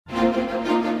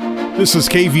This is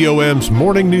KVOM's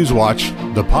Morning News Watch,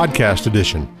 the podcast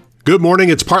edition. Good morning.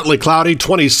 It's partly cloudy,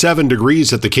 27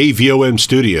 degrees at the KVOM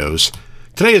studios.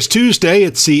 Today is Tuesday.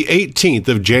 It's the 18th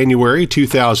of January,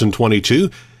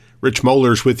 2022. Rich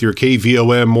Mollers with your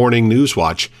KVOM Morning News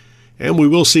Watch. And we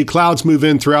will see clouds move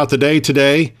in throughout the day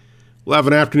today. We'll have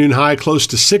an afternoon high close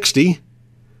to 60.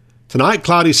 Tonight,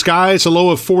 cloudy skies, a low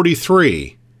of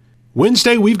 43.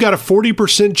 Wednesday, we've got a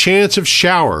 40% chance of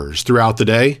showers throughout the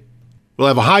day. We'll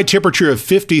have a high temperature of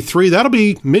 53. That'll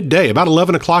be midday, about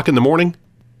 11 o'clock in the morning.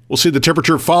 We'll see the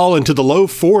temperature fall into the low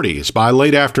 40s by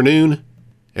late afternoon.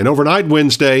 And overnight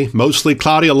Wednesday, mostly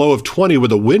cloudy, a low of 20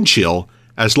 with a wind chill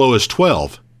as low as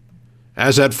 12.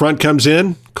 As that front comes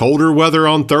in, colder weather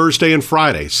on Thursday and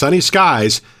Friday. Sunny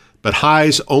skies, but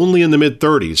highs only in the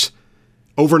mid-30s.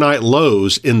 Overnight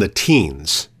lows in the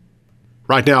teens.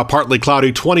 Right now, partly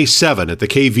cloudy, 27 at the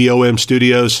KVOM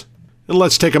studios. And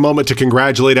let's take a moment to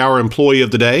congratulate our employee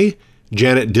of the day,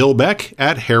 Janet Dilbeck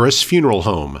at Harris Funeral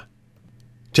Home.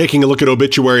 Taking a look at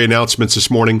obituary announcements this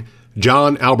morning,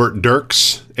 John Albert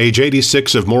Dirks, age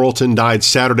 86 of Morrilton, died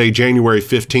Saturday, January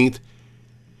 15th.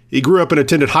 He grew up and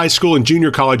attended high school and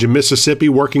junior college in Mississippi,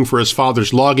 working for his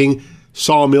father's logging,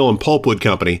 sawmill, and pulpwood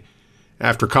company.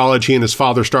 After college, he and his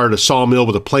father started a sawmill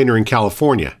with a planer in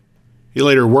California. He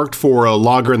later worked for a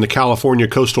logger in the California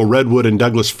coastal redwood and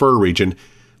Douglas fir region.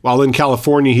 While in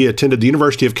California, he attended the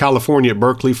University of California at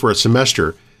Berkeley for a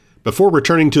semester before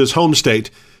returning to his home state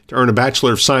to earn a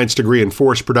Bachelor of Science degree in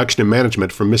Forest Production and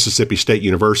Management from Mississippi State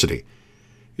University.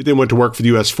 He then went to work for the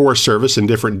U.S. Forest Service in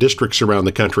different districts around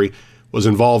the country, was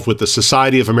involved with the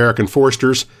Society of American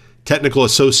Foresters, Technical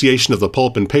Association of the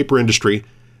Pulp and Paper Industry,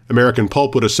 American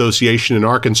Pulpwood Association, and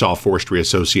Arkansas Forestry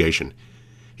Association.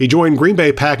 He joined Green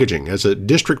Bay Packaging as a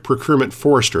district procurement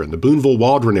forester in the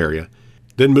Boonville-Waldron area,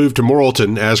 then moved to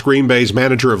Morrilton as Green Bay's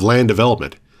manager of land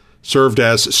development, served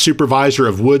as supervisor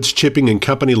of Woods Chipping and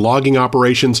Company logging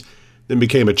operations, then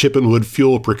became a chip and wood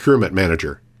fuel procurement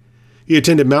manager. He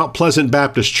attended Mount Pleasant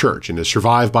Baptist Church and is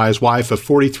survived by his wife of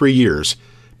 43 years,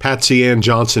 Patsy Ann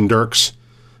Johnson Dirks,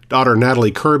 daughter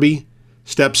Natalie Kirby,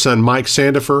 stepson Mike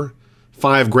Sandifer,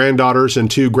 5 granddaughters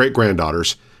and 2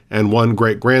 great-granddaughters, and 1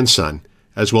 great-grandson,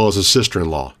 as well as a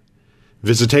sister-in-law.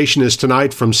 Visitation is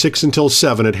tonight from 6 until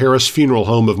 7 at Harris Funeral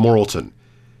Home of Morrilton.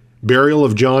 Burial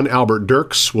of John Albert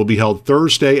Dirks will be held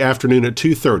Thursday afternoon at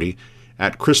 2:30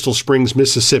 at Crystal Springs,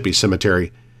 Mississippi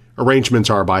Cemetery. Arrangements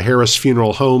are by Harris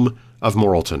Funeral Home of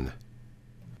Morrilton.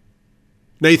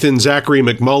 Nathan Zachary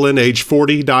McMullen, age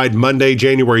 40, died Monday,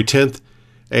 January 10th.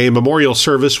 A memorial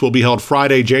service will be held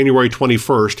Friday, January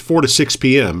 21st, 4 to 6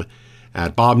 p.m.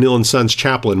 at Bob Neal & Sons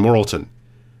Chapel in Morrilton.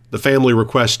 The family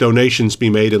requests donations be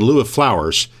made in lieu of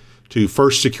flowers to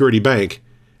First Security Bank,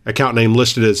 account name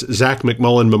listed as Zach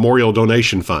McMullen Memorial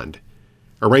Donation Fund.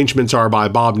 Arrangements are by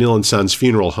Bob Neal & Sons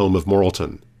Funeral Home of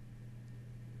Morrilton.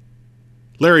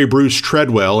 Larry Bruce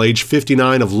Treadwell, age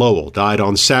 59 of Lowell, died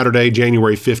on Saturday,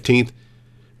 January 15th.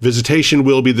 Visitation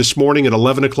will be this morning at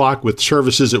 11 o'clock with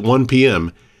services at 1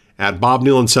 p.m. at Bob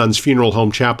Neal & Sons Funeral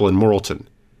Home Chapel in Morrilton.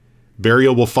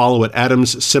 Burial will follow at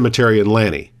Adams Cemetery in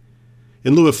Lanny.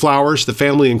 In lieu of flowers, the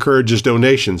family encourages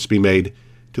donations be made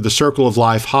to the Circle of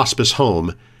Life Hospice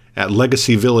Home at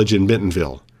Legacy Village in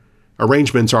Bentonville.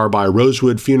 Arrangements are by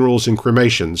Rosewood Funerals and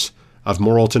Cremations of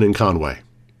Morrilton and Conway.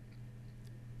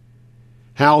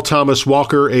 Hal Thomas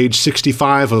Walker, age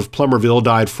 65 of Plumerville,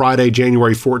 died Friday,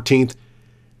 January 14th.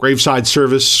 Graveside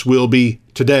service will be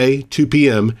today, 2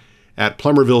 p.m. at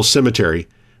Plumerville Cemetery,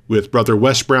 with Brother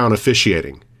Wes Brown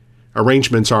officiating.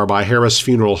 Arrangements are by Harris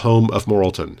Funeral Home of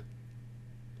Morrilton.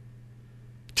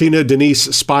 Tina Denise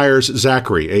Spires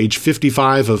Zachary, age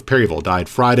 55 of Perryville, died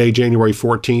Friday, January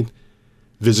 14th.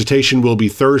 Visitation will be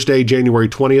Thursday, January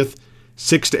 20th,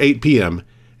 6 to 8 p.m.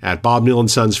 at Bob Neal &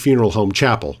 Sons Funeral Home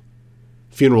Chapel.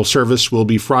 Funeral service will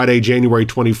be Friday, January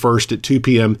 21st at 2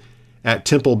 p.m. at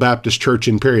Temple Baptist Church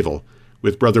in Perryville,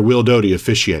 with Brother Will Doty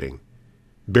officiating.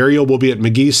 Burial will be at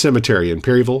McGee Cemetery in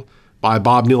Perryville by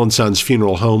Bob Neal & Sons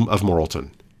Funeral Home of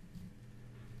Morrilton.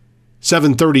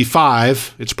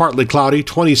 7:35, it's partly cloudy,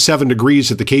 27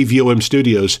 degrees at the KVOM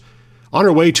studios. On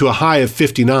our way to a high of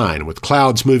 59 with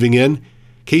clouds moving in.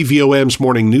 KVOM's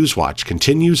Morning News Watch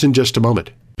continues in just a moment.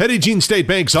 Petit Jean State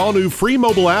Bank's all-new free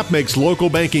mobile app makes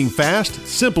local banking fast,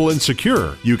 simple, and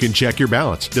secure. You can check your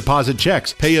balance, deposit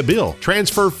checks, pay a bill,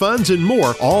 transfer funds, and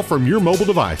more, all from your mobile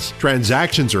device.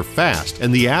 Transactions are fast,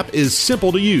 and the app is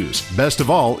simple to use. Best of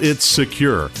all, it's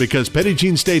secure, because Petit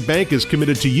Jean State Bank is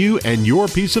committed to you and your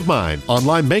peace of mind.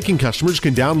 Online banking customers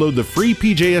can download the free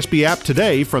PJSB app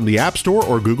today from the App Store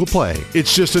or Google Play.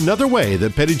 It's just another way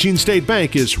that Petit Jean State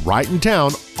Bank is right in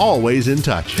town always in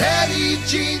touch. Petit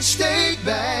Jean State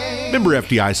Bank. Member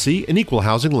FDIC, an equal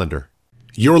housing lender.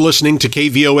 You're listening to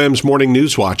KVOM's Morning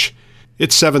News Watch.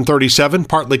 It's 7:37,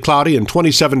 partly cloudy and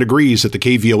 27 degrees at the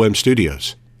KVOM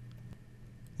studios.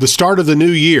 The start of the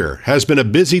new year has been a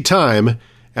busy time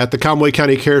at the Conway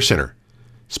County Care Center.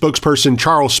 Spokesperson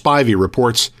Charles Spivey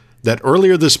reports that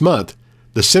earlier this month,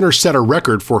 the center set a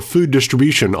record for food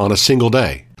distribution on a single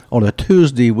day. On a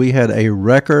Tuesday, we had a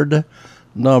record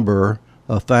number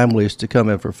of families to come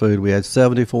in for food. We had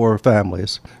 74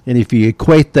 families. And if you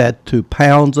equate that to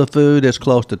pounds of food, it's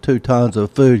close to 2 tons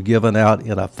of food given out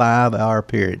in a 5-hour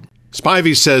period.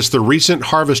 Spivey says the recent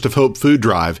Harvest of Hope food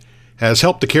drive has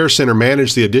helped the care center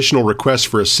manage the additional requests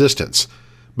for assistance,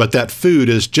 but that food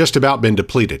has just about been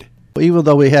depleted. Even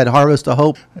though we had Harvest of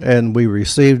Hope and we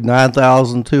received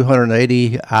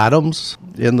 9,280 items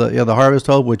in the Harvest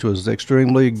of Hope, which was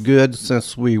extremely good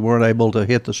since we weren't able to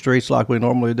hit the streets like we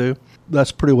normally do,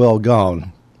 that's pretty well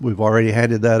gone. We've already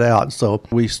handed that out. So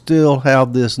we still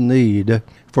have this need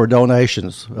for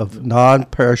donations of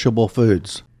non-perishable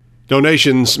foods.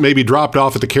 Donations may be dropped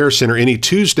off at the care center any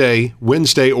Tuesday,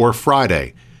 Wednesday, or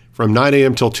Friday from 9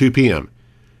 a.m. till 2 p.m.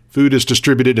 Food is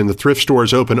distributed in the thrift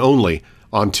stores open only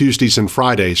on Tuesdays and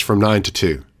Fridays from 9 to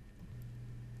 2.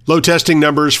 Low testing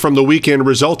numbers from the weekend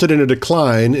resulted in a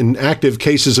decline in active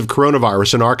cases of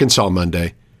coronavirus in Arkansas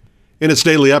Monday. In its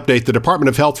daily update, the Department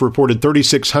of Health reported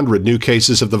 3,600 new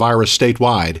cases of the virus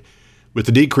statewide, with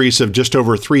a decrease of just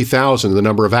over 3,000 in the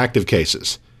number of active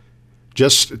cases.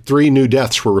 Just 3 new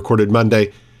deaths were recorded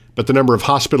Monday, but the number of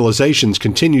hospitalizations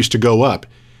continues to go up,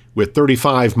 with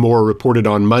 35 more reported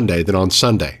on Monday than on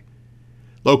Sunday.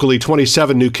 Locally,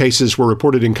 27 new cases were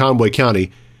reported in Conway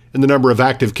County, and the number of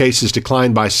active cases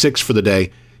declined by 6 for the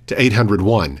day to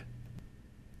 801.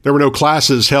 There were no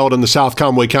classes held in the South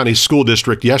Conway County School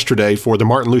District yesterday for the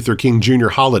Martin Luther King Jr.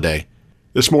 holiday.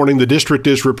 This morning, the district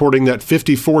is reporting that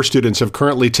 54 students have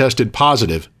currently tested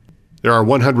positive. There are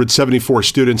 174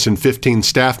 students and 15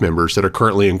 staff members that are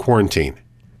currently in quarantine.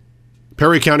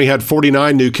 Perry County had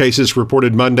 49 new cases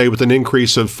reported Monday, with an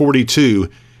increase of 42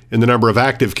 in the number of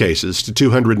active cases to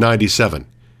 297.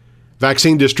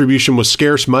 Vaccine distribution was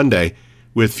scarce Monday,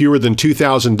 with fewer than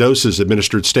 2,000 doses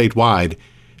administered statewide.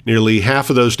 Nearly half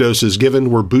of those doses given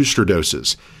were booster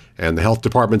doses, and the health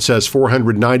department says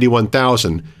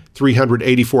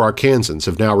 491,384 Arkansans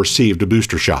have now received a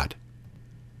booster shot.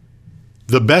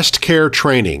 The Best Care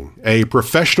Training, a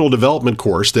professional development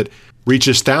course that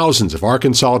reaches thousands of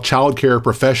Arkansas child care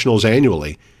professionals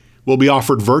annually, will be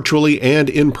offered virtually and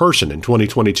in person in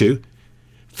 2022.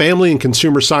 Family and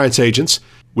consumer science agents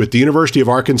with the University of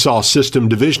Arkansas System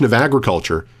Division of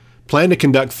Agriculture plan to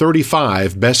conduct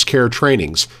 35 Best Care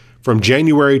trainings from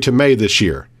January to May this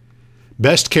year.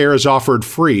 Best Care is offered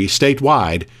free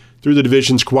statewide through the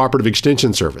division's Cooperative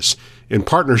Extension Service in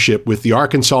partnership with the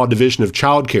Arkansas Division of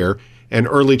Child Care and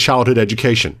Early Childhood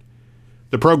Education.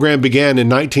 The program began in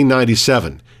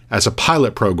 1997 as a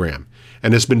pilot program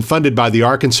and has been funded by the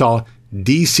Arkansas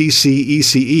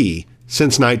DCCECE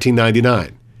since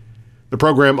 1999. The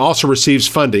program also receives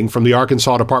funding from the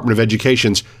Arkansas Department of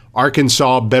Education's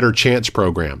Arkansas Better Chance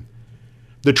program.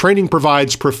 The training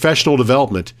provides professional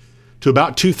development to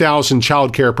about 2,000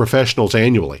 child care professionals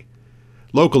annually.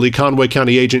 Locally, Conway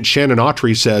County agent Shannon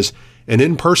Autry says an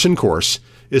in-person course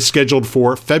is scheduled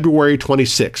for February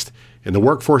 26th in the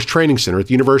Workforce Training Center at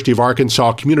the University of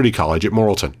Arkansas Community College at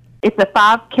Morrilton. It's a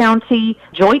 5-county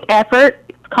joint effort.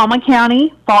 It's Conway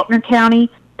County, Faulkner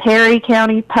County, Perry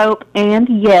County, Pope, and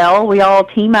Yale. We all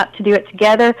team up to do it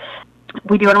together.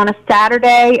 We do it on a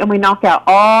Saturday, and we knock out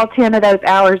all 10 of those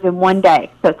hours in one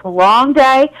day. So it's a long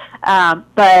day,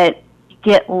 but you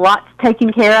get lots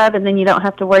taken care of, and then you don't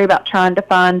have to worry about trying to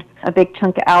find a big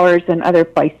chunk of hours in other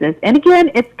places. And again,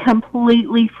 it's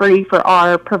completely free for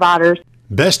our providers.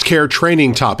 Best Care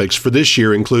training topics for this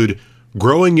year include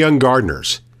growing young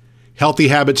gardeners, healthy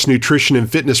habits, nutrition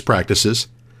and fitness practices,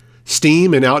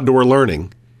 STEAM and outdoor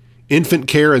learning, infant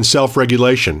care and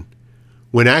self-regulation,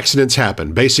 when accidents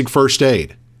happen, basic first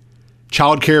aid,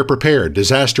 child care prepared,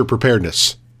 disaster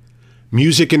preparedness,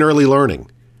 music and early learning,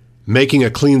 making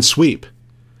a clean sweep,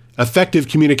 effective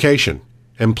communication,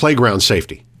 and playground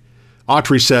safety.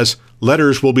 Autry says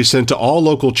letters will be sent to all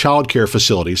local child care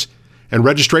facilities, and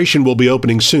registration will be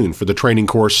opening soon for the training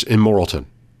course in Morrilton.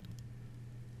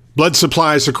 Blood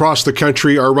supplies across the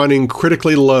country are running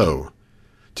critically low.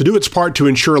 To do its part to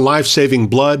ensure life-saving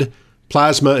blood,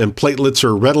 plasma, and platelets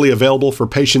are readily available for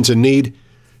patients in need,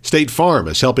 State Farm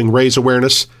is helping raise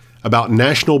awareness about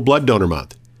National Blood Donor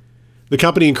Month. The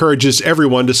company encourages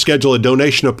everyone to schedule a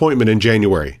donation appointment in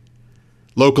January.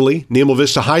 Locally, Nemo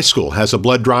Vista High School has a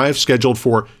blood drive scheduled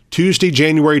for Tuesday,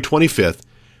 January 25th,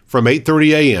 from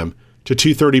 8:30 a.m. to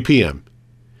 2:30 p.m.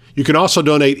 You can also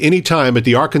donate anytime at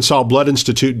the Arkansas Blood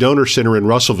Institute Donor Center in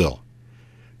Russellville.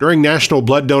 During National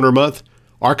Blood Donor Month,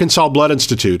 Arkansas Blood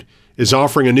Institute is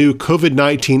offering a new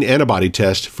COVID-19 antibody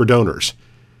test for donors.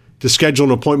 To schedule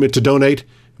an appointment to donate,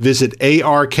 visit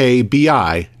arkbi.org.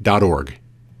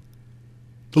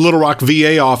 The Little Rock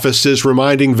VA office is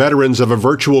reminding veterans of a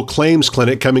virtual claims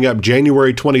clinic coming up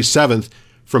January 27th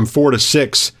from 4 to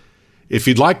 6. If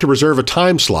you'd like to reserve a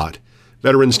time slot,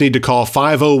 veterans need to call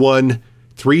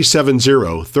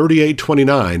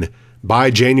 501-370-3829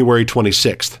 by January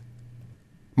 26th.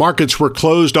 Markets were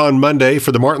closed on Monday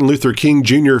for the Martin Luther King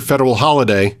Jr. federal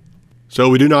holiday, so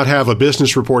we do not have a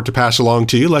business report to pass along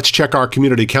to you. Let's check our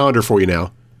community calendar for you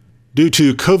now. Due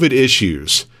to COVID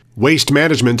issues, Waste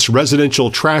Management's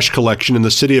residential trash collection in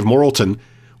the city of Morrilton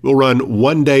will run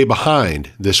 1 day behind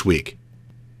this week.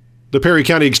 The Perry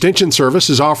County Extension Service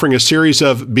is offering a series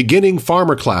of beginning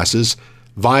farmer classes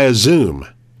via Zoom.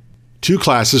 2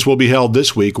 classes will be held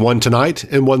this week, one tonight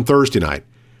and one Thursday night.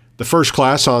 The first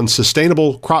class on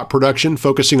sustainable crop production,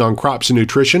 focusing on crops and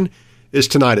nutrition, is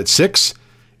tonight at 6.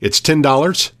 It's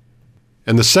 $10.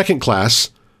 And the second class,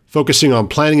 focusing on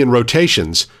planting and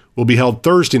rotations, will be held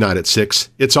Thursday night at 6.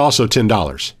 It's also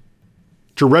 $10.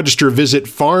 To register, visit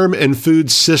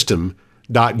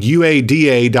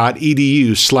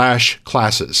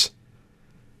farmandfoodsystem.uada.edu/classes.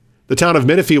 The town of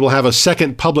Menifee will have a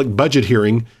second public budget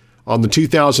hearing on the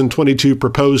 2022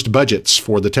 proposed budgets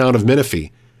for the town of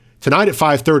Menifee tonight at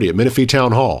 5:30 at Menifee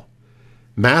Town Hall.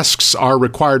 Masks are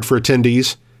required for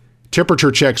attendees,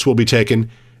 temperature checks will be taken,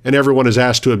 and everyone is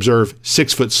asked to observe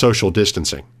 6-foot social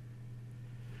distancing.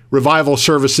 Revival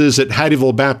services at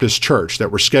Hattieville Baptist Church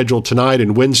that were scheduled tonight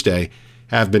and Wednesday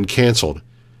have been canceled.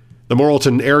 The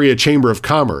Morrilton Area Chamber of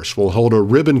Commerce will hold a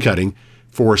ribbon cutting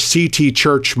for CT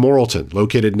Church Morrilton,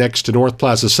 located next to North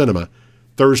Plaza Cinema,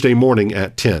 Thursday morning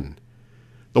at 10.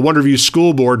 The Wonderview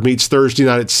School Board meets Thursday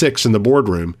night at 6 in the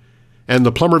boardroom, and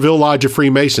the Plumerville Lodge of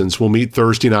Freemasons will meet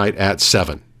Thursday night at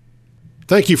 7.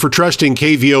 Thank you for trusting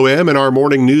KVOM and our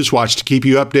Morning News Watch to keep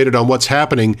you updated on what's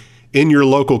happening in your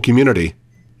local community.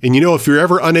 And you know, if you're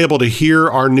ever unable to hear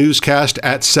our newscast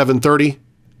at 7:30,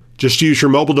 just use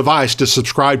your mobile device to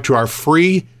subscribe to our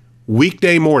free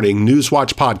weekday morning News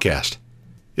Watch podcast.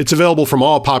 It's available from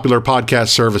all popular podcast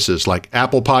services like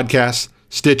Apple Podcasts,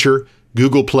 Stitcher,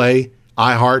 Google Play,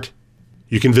 iHeart.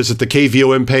 You can visit the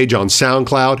KVOM page on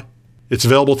SoundCloud. It's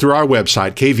available through our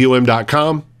website,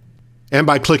 kvom.com, and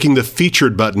by clicking the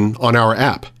featured button on our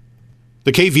app.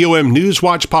 The KVOM News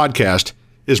Watch podcast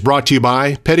is brought to you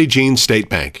by Petit Jean State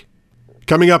Bank.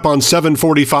 Coming up on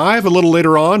 7:45, a little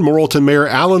later on, Morrilton Mayor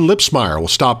Alan Lipsmeyer will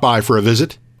stop by for a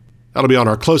visit. That'll be on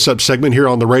our close-up segment here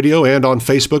on the radio and on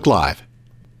Facebook Live.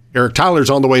 Eric Tyler's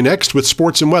on the way next with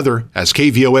sports and weather as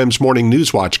KVOM's Morning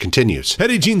News Watch continues.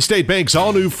 Petit Jean State Bank's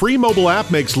all-new free mobile app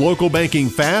makes local banking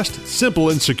fast, simple,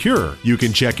 and secure. You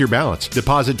can check your balance,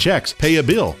 deposit checks, pay a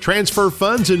bill, transfer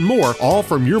funds, and more, all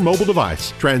from your mobile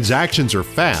device. Transactions are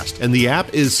fast, and the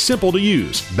app is simple to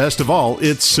use. Best of all,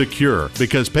 it's secure,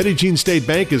 because Petit Jean State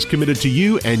Bank is committed to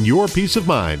you and your peace of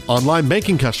mind. Online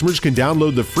banking customers can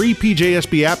download the free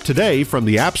PJSB app today from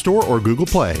the App Store or Google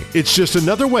Play. It's just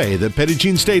another way that Petit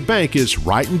Jean State Bank is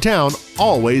right in town,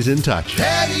 always in touch.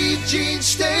 Petit Jean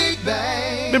State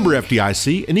Bank. Member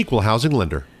FDIC, an equal housing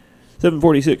lender.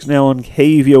 7:46 now on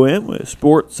KVOM with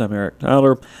sports. I'm Eric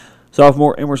Tyler.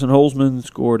 Sophomore Emerson Holzman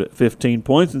scored 15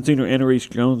 points, and senior Anna Reese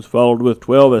Jones followed with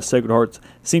 12 as Sacred Heart's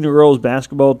senior girls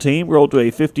basketball team rolled to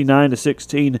a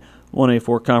 59-16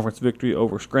 1A4 conference victory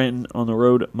over Scranton on the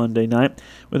road Monday night.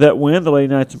 With that win, the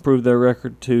Lady Knights improved their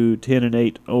record to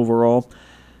 10-8 overall.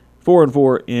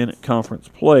 4-4 in conference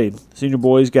play. Senior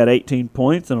boys got 18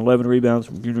 points and 11 rebounds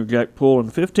from junior Jack Poole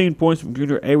and 15 points from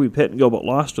junior Avery Pettingill, but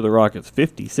lost to the Rockets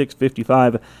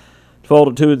 56-55 to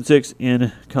fall to 2-6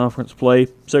 in conference play.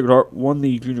 Sacred Heart won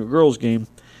the junior girls game.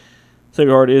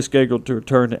 Sacred Heart is scheduled to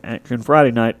return to action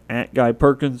Friday night at Guy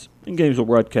Perkins, and games will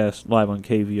broadcast live on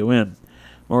KVOM.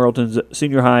 Morrilton's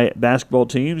senior high basketball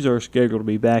teams are scheduled to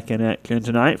be back in action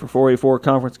tonight for 4A4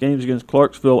 conference games against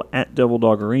Clarksville at Devil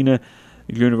Dog Arena.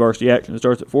 The junior varsity action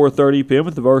starts at 4:30 p.m.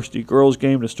 with the varsity girls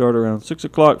game to start around 6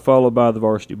 o'clock, followed by the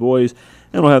varsity boys.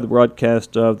 And we'll have the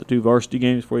broadcast of the 2 varsity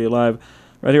games for you live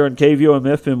right here on KVOM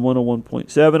FM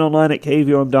 101.7, online at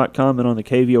KVOM.com, and on the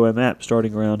KVOM app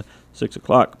starting around 6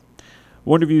 o'clock.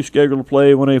 Wonderview scheduled to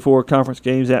play 1A4 conference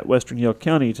games at Western Yale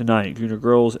County tonight. Junior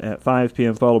girls at 5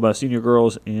 p.m., followed by senior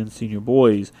girls and senior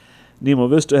boys. Nemo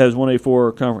Vista has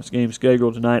 1A4 conference game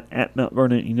scheduled tonight at Mount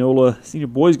Vernon Enola. Senior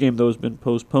boys game, though, has been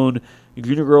postponed.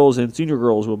 Junior girls and senior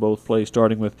girls will both play,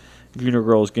 starting with junior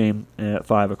girls game at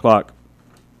 5 o'clock.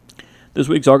 This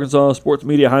week's Arkansas Sports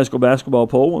Media High School basketball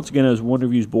poll once again has Wonder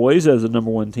View's boys as the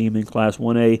number one team in Class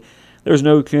 1A. There's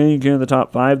no change in the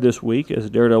top 5 this week, as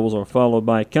the Daredevils are followed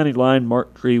by County Line,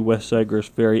 Mark Tree, West Sagres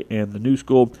Ferry, and the New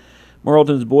School.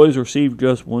 Marlton's boys received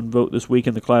just one vote this week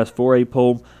in the Class 4A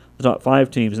poll. The top 5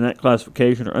 teams in that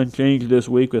classification are unchanged this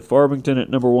week, with Farmington at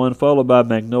number 1, followed by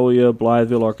Magnolia,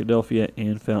 Blytheville, Arkadelphia,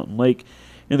 and Fountain Lake.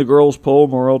 In the girls' poll,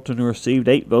 Marlton received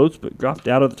 8 votes, but dropped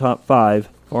out of the top 5.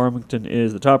 Farmington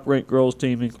is the top-ranked girls'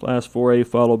 team in Class 4A,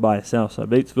 followed by Southside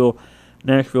Batesville,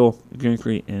 Nashville,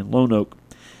 Gentry, and Lone Oak.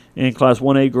 In Class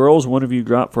 1A girls, Wonderview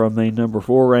dropped from a number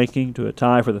 4 ranking to a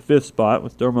tie for the 5th spot,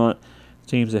 with Dermont.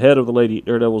 Teams ahead of the Lady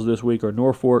Daredevils this week are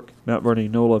Norfolk, Mount Vernon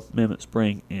Enola, Mammoth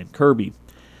Spring, and Kirby.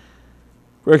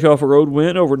 Fresh off a road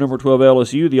win over number 12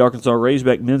 LSU, the Arkansas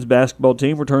Razorback men's basketball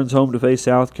team returns home to face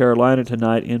South Carolina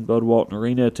tonight in Bud Walton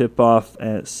Arena. Tip-off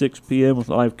at 6 p.m. with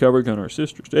live coverage on our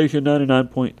sister station,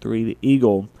 99.3 The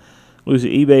Eagle.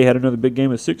 Lucy eBay had another big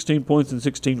game with 16 points and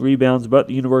 16 rebounds, but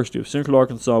the University of Central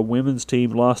Arkansas women's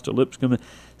team lost to Lipscomb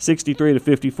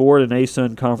 63-54 in an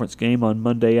ASUN conference game on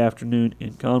Monday afternoon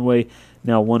in Conway.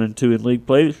 Now 1-2 in league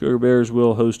play, the Sugar Bears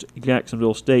will host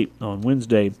Jacksonville State on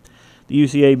Wednesday. The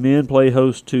UCA men play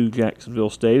host to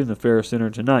Jacksonville State in the Ferris Center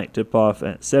tonight. Tip-off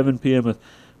at 7 p.m. with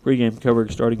pregame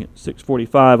coverage starting at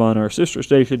 6:45 on our sister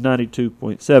station,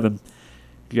 92.7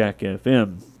 Jack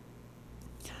FM.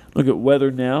 Look at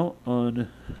weather now on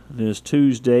this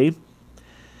Tuesday.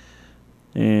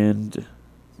 And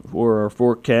for our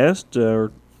forecast,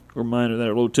 reminder that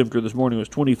our low temperature this morning was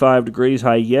 25 degrees.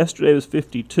 High yesterday was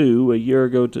 52. A year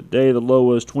ago today, the low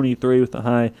was 23 with a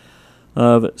high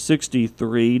of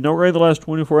 63. No rain the last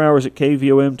 24 hours at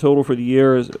KVOM. Total for the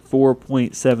year is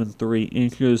 4.73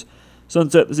 inches.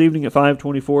 Sunset this evening at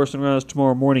 5:24. Sunrise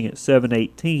tomorrow morning at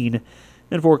 7:18.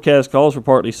 And forecast calls for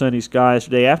partly sunny skies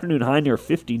today. Afternoon high near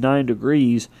 59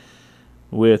 degrees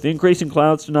with increasing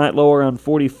clouds tonight, low around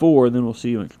 44. And then we'll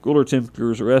see cooler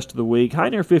temperatures the rest of the week. High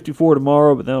near 54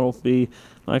 tomorrow, but that'll be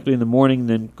likely in the morning,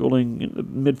 then cooling in the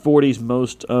mid-40s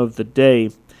most of the day.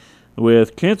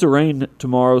 With chance of rain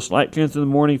tomorrow, slight chance in the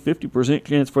morning, 50%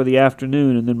 chance for the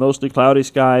afternoon, and then mostly cloudy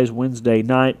skies Wednesday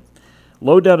night.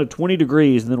 Low down to 20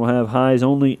 degrees, and then we'll have highs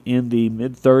only in the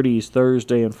mid-30s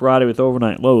Thursday and Friday, with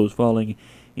overnight lows falling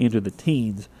into the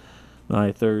teens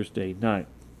by Thursday night.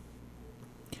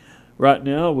 Right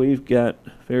now, we've got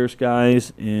fair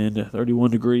skies and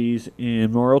 31 degrees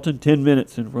in Marlton, 10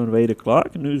 minutes in front of 8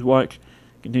 o'clock. Newswatch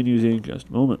continues in just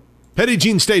a moment. Petit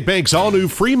Jean State Bank's all-new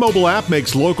free mobile app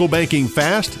makes local banking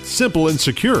fast, simple, and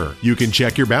secure. You can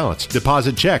check your balance,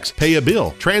 deposit checks, pay a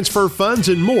bill, transfer funds,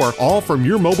 and more, all from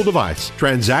your mobile device.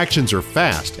 Transactions are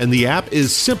fast, and the app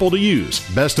is simple to use.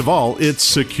 Best of all, it's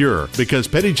secure, because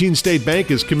Petit Jean State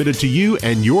Bank is committed to you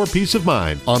and your peace of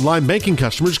mind. Online banking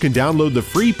customers can download the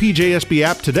free PJSB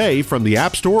app today from the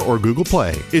App Store or Google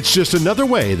Play. It's just another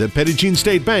way that Petit Jean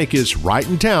State Bank is right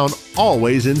in town,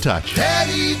 always in touch.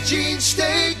 Petit Jean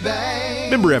State Bank.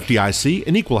 Member FDIC,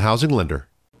 an equal housing lender.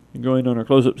 Joined on our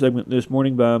close-up segment this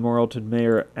morning by Marlton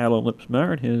Mayor Alan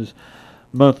Lipsmeyer and his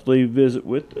monthly visit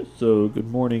with us. So good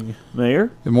morning,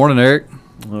 Mayor. Good morning, Eric.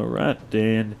 All right,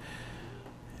 and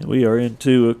we are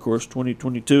into, of course,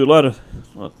 2022. A lot of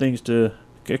things to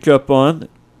catch up on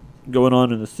going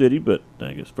on in the city, but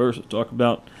I guess first let's talk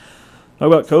about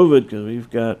COVID, because we've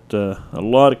got a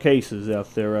lot of cases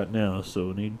out there right now, so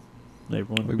we need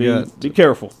everyone to be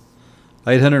careful.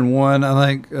 801, I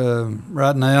think,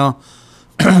 right now.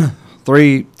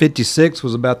 356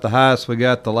 was about the highest we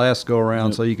got the last go-around,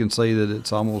 yep. So you can see that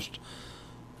it's almost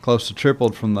close to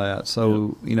tripled from that.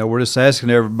 So, yep. We're just asking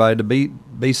everybody to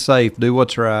be safe, do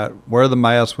what's right, wear the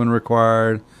mask when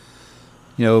required.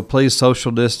 Please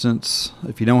social distance.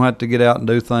 If you don't have to get out and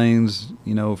do things,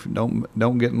 if you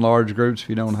don't get in large groups if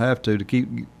you don't have to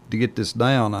get this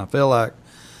down. I feel like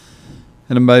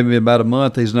in maybe about a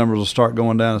month, these numbers will start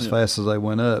going down as fast as they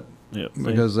went up. Yep.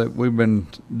 Because we've been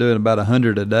doing about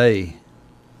 100 a day,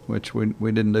 which we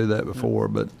didn't do that before.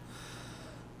 But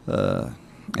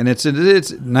and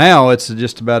it's now it's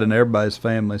just about in everybody's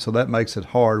family, so that makes it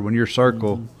hard when your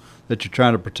circle that you're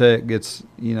trying to protect gets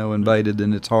invaded.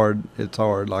 Then it's hard. It's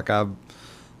hard. Like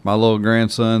my little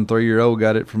grandson, 3-year-old,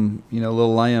 got it from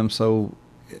little lamb. So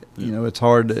it's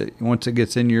hard to, once it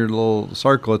gets in your little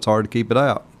circle, it's hard to keep it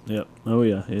out. Yep. Oh,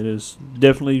 yeah. It is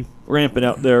definitely rampant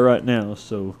out there right now.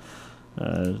 So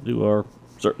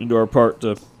certainly do our part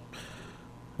to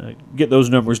get those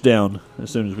numbers down as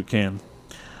soon as we can.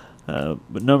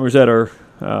 But numbers that are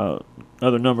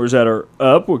other numbers that are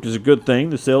up, which is a good thing.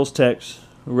 The sales tax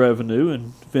revenue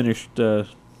and finished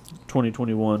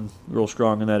 2021 real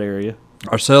strong in that area.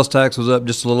 Our sales tax was up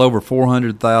just a little over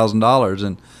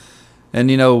 $400,000,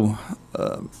 and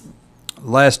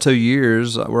last 2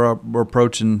 years we're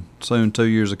approaching soon 2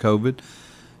 years of COVID.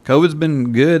 COVID's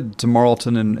been good to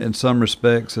Marlton in some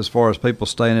respects as far as people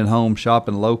staying at home,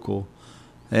 shopping local.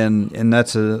 And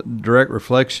that's a direct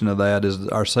reflection of that is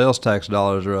our sales tax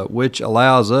dollars are up, which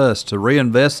allows us to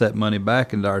reinvest that money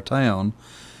back into our town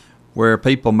where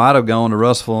people might have gone to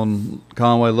Russellville and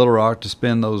Conway, Little Rock to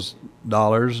spend those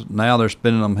dollars. Now they're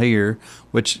spending them here,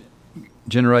 which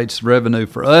generates revenue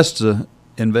for us to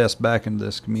invest back into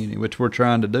this community, which we're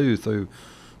trying to do through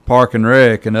Park and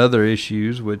Rec and other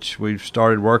issues, which we've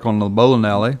started work on the bowling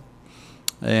alley.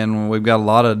 And we've got a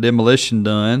lot of demolition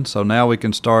done, so now we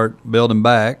can start building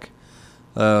back.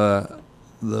 The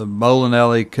bowling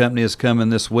alley company is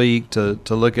coming this week to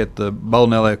look at the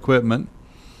bowling alley equipment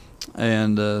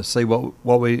and see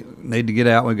what we need to get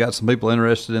out. We've got some people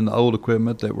interested in the old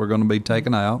equipment that we're going to be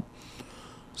taking out.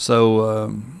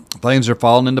 So things are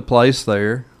falling into place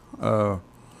there.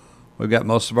 We've got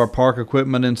most of our park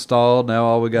equipment installed. Now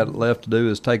all we got left to do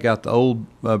is take out the old,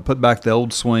 put back the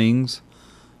old swings.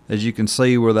 As you can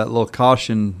see where that little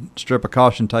strip of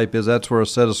caution tape is, that's where a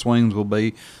set of swings will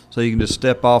be. So you can just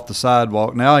step off the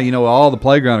sidewalk. Now, all the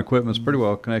playground equipment is pretty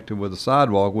well connected with the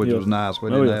sidewalk, which was nice. We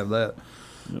didn't have that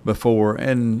before.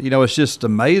 And, it's just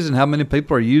amazing how many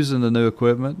people are using the new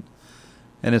equipment.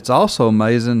 And it's also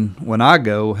amazing when I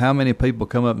go how many people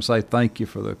come up and say thank you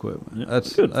for the equipment.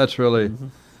 That's really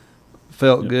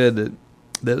felt good that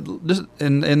just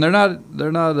and they're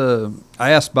not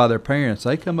asked by their parents.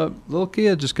 They come up, little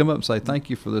kids just come up and say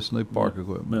thank you for this new park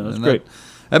equipment. Yeah, that's and great.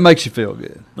 That makes you feel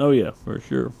good. Oh yeah, for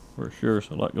sure.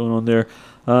 So a lot going on there.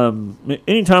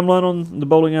 Any timeline on the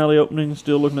bowling alley opening?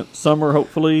 Still looking at summer,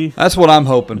 hopefully. That's what I'm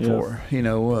hoping for. It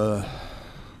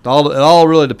all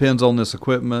really depends on this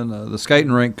equipment. The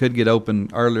skating rink could get open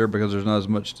earlier because there's not as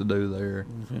much to do there.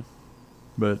 Okay.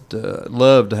 But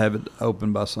love to have it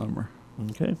open by summer.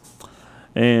 Okay.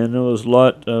 And I know there's a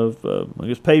lot of,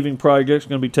 paving projects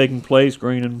going to be taking place,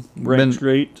 Green and Brent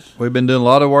Street. We've been doing a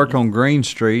lot of work on Green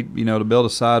Street, to build a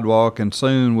sidewalk, and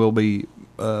soon we'll be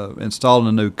installing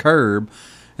a new curb.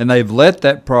 And they've let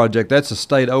that project, that's a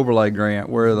state overlay grant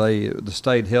where the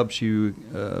state helps you,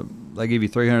 they give you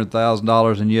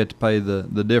 $300,000 and you have to pay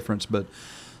the difference. But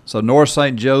so North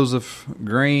St. Joseph,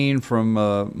 Green from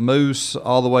Moose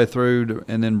all the way through,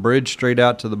 and then Bridge Street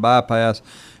out to the bypass,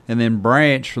 and then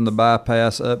Branch from the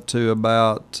bypass up to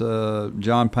about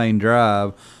John Payne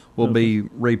Drive will be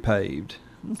repaved.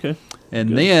 Okay.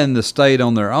 And then the state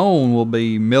on their own will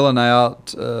be milling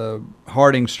out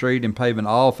Harding Street and paving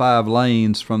all 5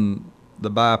 lanes from the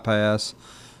bypass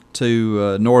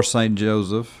to North St.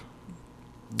 Joseph.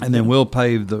 And then we'll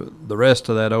pave the rest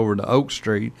of that over to Oak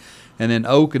Street. And then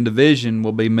Oak and Division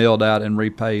will be milled out and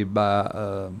repaved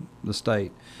by the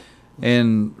state.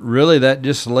 And really that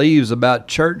just leaves about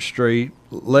Church Street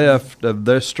left of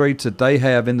the streets that they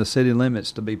have in the city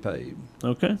limits to be paved.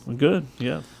 Okay, well, good,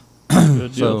 yeah.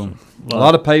 Good deal. So a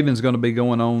lot of paving is going to be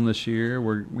going on this year.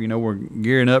 We're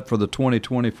gearing up for the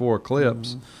 2024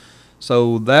 eclipse. Mm-hmm.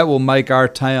 So that will make our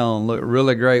town look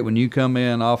really great when you come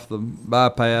in off the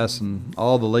bypass, and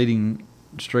all the leading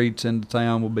streets into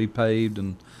town will be paved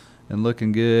and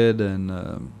looking good.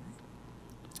 And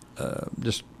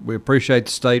just we appreciate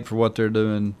the state for what they're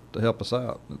doing to help us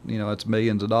out. It's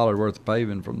millions of dollars worth of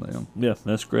paving from them. Yeah,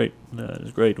 that's great. That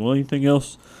is great. Well, anything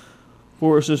else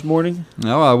for us this morning?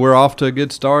 No, we're off to a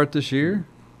good start this year.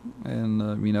 And,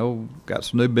 got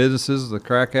some new businesses. The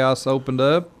Crack House opened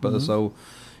up. So,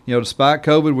 despite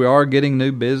COVID, we are getting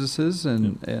new businesses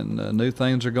and new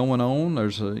things are going on.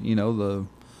 There's, the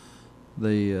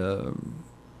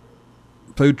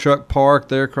food truck park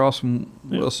there across from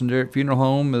Wilson Jarrett Funeral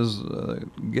Home is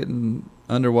getting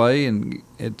underway, and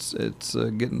it's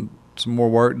getting some more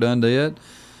work done to it.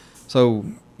 So,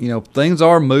 things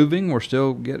are moving. We're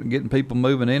still getting people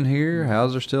moving in here.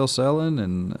 Houses are still selling,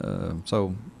 and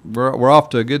so we're off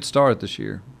to a good start this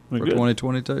year for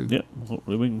 2022. Yeah,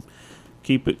 hopefully we can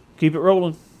keep it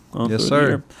rolling. Yes, sir.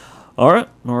 Year. All right,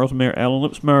 Marlton Mayor Alan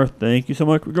Lipsmeyer, thank you so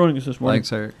much for joining us this morning.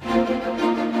 Thanks, Eric.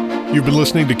 You've been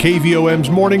listening to KVOM's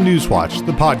Morning News Watch,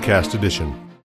 the podcast edition.